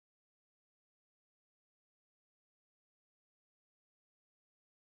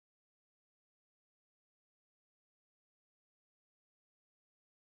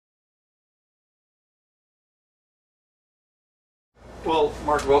Well,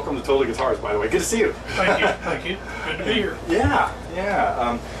 Mark, welcome to Totally Guitars, by the way. Good to see you. Thank you, thank you. Good to be here. Yeah,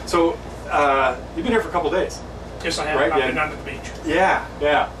 yeah. You've been here for a couple of days. Yes, I have. Right? I've been down to the beach. Yeah,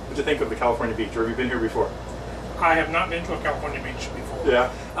 yeah. What'd you think of the California beach, or have you been here before? I have not been to a California beach before.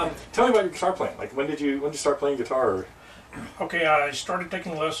 Yeah. Tell me about your guitar playing. Like, when did you start playing guitar? Or? Okay, I started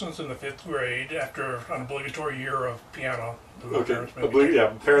taking lessons in the 5th grade after an obligatory year of piano. Okay.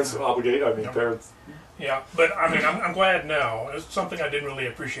 Parents obligate. I mean, parents. Yeah, but I mean, I'm glad now. It's something I didn't really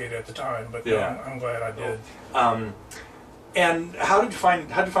appreciate at the time, but yeah. I'm glad I did. And how did you find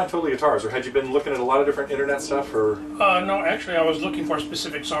Totally Guitars, or had you been looking at a lot of different internet stuff, or? No, actually, I was looking for a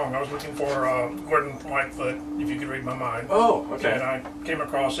specific song. I was looking for Gordon Lightfoot, If You Could Read My Mind. Oh, okay. And I came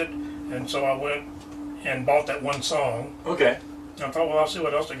across it, and so I went and bought that one song. Okay. And I thought, well, I'll see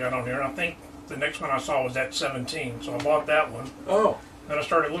what else they got on here. And I think the next one I saw was that 17, so I bought that one. Oh. Then I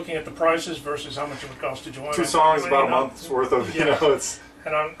started looking at the prices versus how much it would cost to join. 2 songs, about a month's worth of, it's...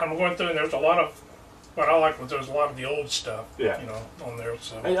 And I'm going through, and there's a lot of, what I liked was there was a lot of the old stuff, on there.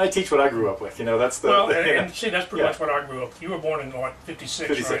 So I teach what I grew up with, that's the... Well, and see, that's pretty much what I grew up. You were born in, what, 56,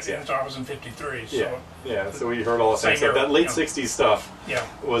 right? Yeah. And so I was in 53, so... Yeah, so we heard all the same stuff. That late 60s stuff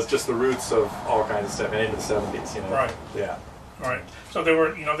was just the roots of all kinds of stuff, and into the 70s, Right. Yeah. Right. So there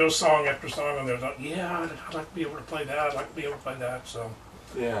were, there was song after song, and there was like, I'd like to be able to play that, I'd like to be able to play that, so...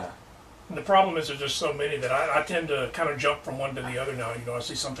 Yeah. And the problem is there's just so many that I tend to kind of jump from one to the other now. I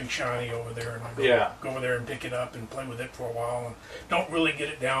see something shiny over there, and I go over there and pick it up and play with it for a while, and don't really get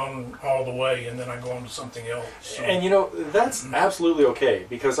it down all the way, and then I go on to something else. So. And that's absolutely okay,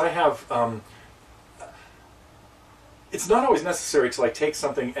 because I have... it's not always necessary to take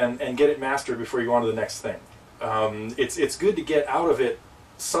something and get it mastered before you go on to the next thing. It's good to get out of it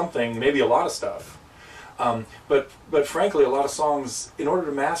something, maybe a lot of stuff. But frankly, a lot of songs, in order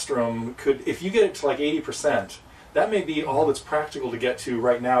to master them, if you get it to 80%, that may be all that's practical to get to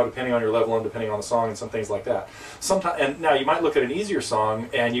right now, depending on your level and depending on the song and some things like that. And now you might look at an easier song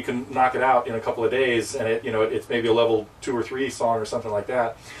and you can knock it out in a couple of days, and it's maybe a level 2 or 3 song or something like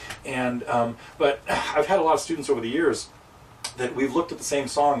that. And but I've had a lot of students over the years that we've looked at the same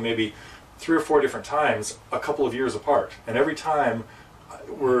song maybe 3 or 4 different times, a couple of years apart, and every time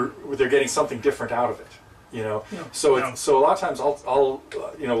they're getting something different out of it. So a lot of times I'll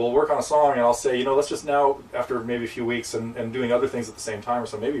we'll work on a song and I'll say, let's just now, after maybe a few weeks and doing other things at the same time, or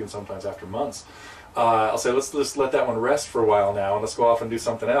so maybe even sometimes after months, I'll say, let's just let that one rest for a while now, and let's go off and do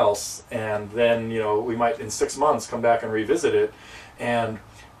something else, and then we might in 6 months come back and revisit it, and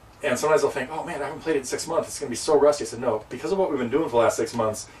sometimes I'll think, oh man, I haven't played it in 6 months, it's going to be so rusty. I said, no, because of what we've been doing for the last 6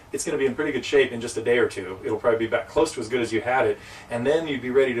 months, it's going to be in pretty good shape in just a day or two. It'll probably be back close to as good as you had it, and then you'd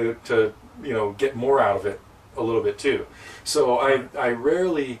be ready to get more out of it a little bit too. So I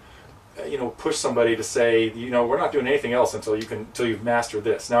rarely push somebody to say, we're not doing anything else until you've mastered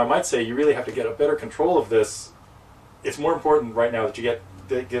this. Now I might say you really have to get a better control of this. It's more important right now that you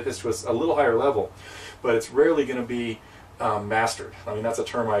get this to a little higher level, but it's rarely going to be mastered. I mean, that's a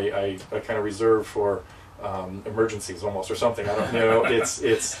term I kind of reserve for emergencies almost, or something. I don't know.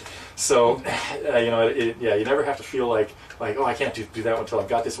 It's so you never have to feel like oh, I can't do that one until I've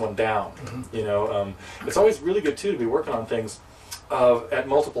got this one down. Mm-hmm. It's always really good too to be working on things at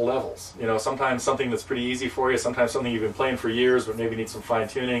multiple levels. Sometimes something that's pretty easy for you, sometimes something you've been playing for years but maybe needs some fine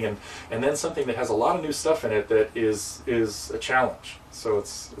tuning, and then something that has a lot of new stuff in it that is a challenge. So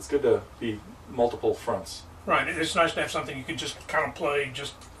it's good to be multiple fronts. Right. It's nice to have something you can just kind of play,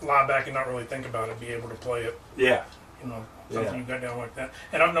 just lie back and not really think about it, be able to play it. Yeah. Something you got down like that.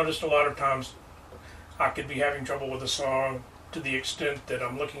 And I've noticed a lot of times I could be having trouble with a song to the extent that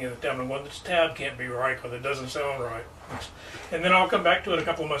I'm looking at the tab and going, this tab can't be right because it doesn't sound right. And then I'll come back to it a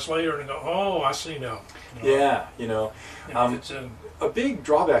couple of months later and go, oh, I see now. Yeah. A big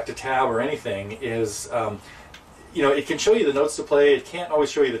drawback to tab or anything is... it can show you the notes to play. It can't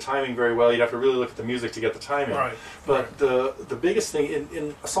always show you the timing very well. You'd have to really look at the music to get the timing. Right. But the biggest thing,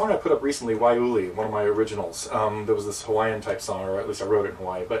 in a song I put up recently, Waiuli, one of my originals, there was this Hawaiian type song, or at least I wrote it in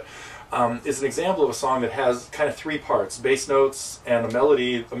Hawaii, but is an example of a song that has kind of 3 parts: bass notes and a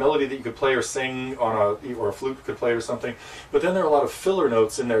melody that you could play or sing or a flute could play or something. But then there are a lot of filler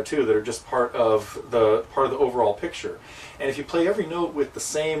notes in there too that are just part of the overall picture. And if you play every note with the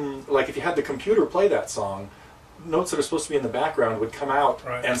same, like if you had the computer play that song, notes that are supposed to be in the background would come out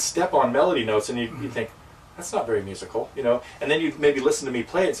and step on melody notes, and you think, that's not very musical, and then you'd maybe listen to me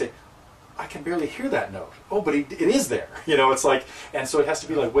play it and say, I can barely hear that note. Oh, but it is there. It's like, and so it has to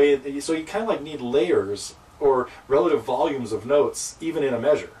be way, so you kind of need layers or relative volumes of notes, even in a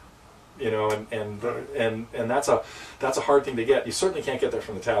measure. you know, and that's a hard thing to get. You certainly can't get that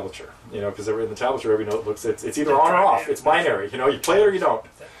from the tablature, you know, because in the tablature every note looks it's either on or off. It's binary, you know. You play it or you don't,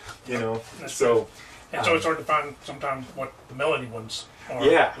 you know. So. And so it's hard to find sometimes what the melody ones are,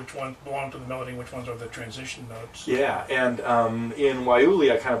 yeah. which ones belong to the melody, which ones are the transition notes. Yeah, and in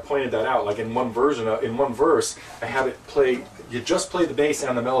Waiuli I kind of pointed that out. Like in one verse, I have it play. You just play the bass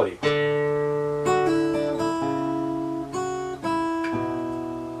and the melody.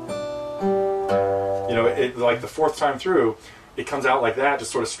 You know, it like the fourth time through, it comes out like that,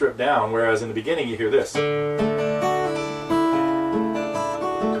 just sort of stripped down. Whereas in the beginning, you hear this.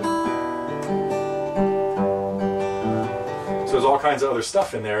 So there's all kinds of other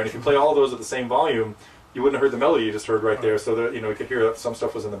stuff in there, and if you play all of those at the same volume, you wouldn't have heard the melody you just heard right there. So that, you know, you could hear that some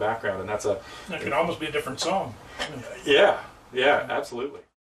stuff was in the background, and that's a. That could almost be a different song. Yeah, yeah, absolutely.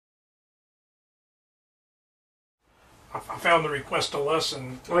 I found the Request a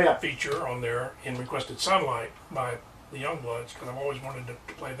Lesson feature on there in Requested Sunlight by the Youngbloods, because I've always wanted to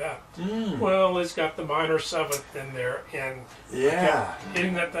play that. Well, it's got the minor seventh in there, and I kept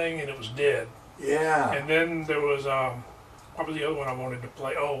hitting that thing, and it was dead. Yeah. And then there was what was the other one I wanted to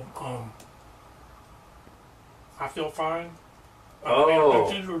play? Oh, I Feel Fine.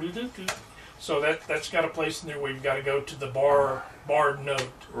 So that's got a place in there where you've got to go to the barred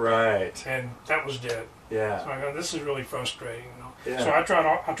note. Right. And that was dead. Yeah. So I go, this is really frustrating. You know? Yeah. So I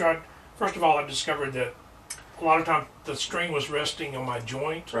tried. First of all, I discovered that a lot of times the string was resting on my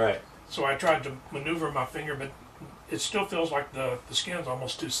joint. Right. So I tried to maneuver my finger, but it still feels like the skin's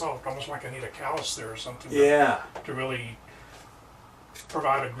almost too soft, almost like I need a callus there or something. Yeah. To really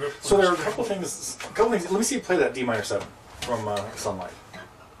provide a grip. So there are a couple things. Let me see you play that D minor 7 from Sunlight.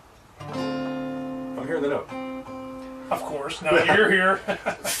 I'm hearing the note. Of course. Now you're here.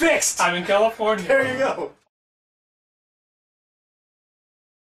 Fixed! I'm in California. There you go.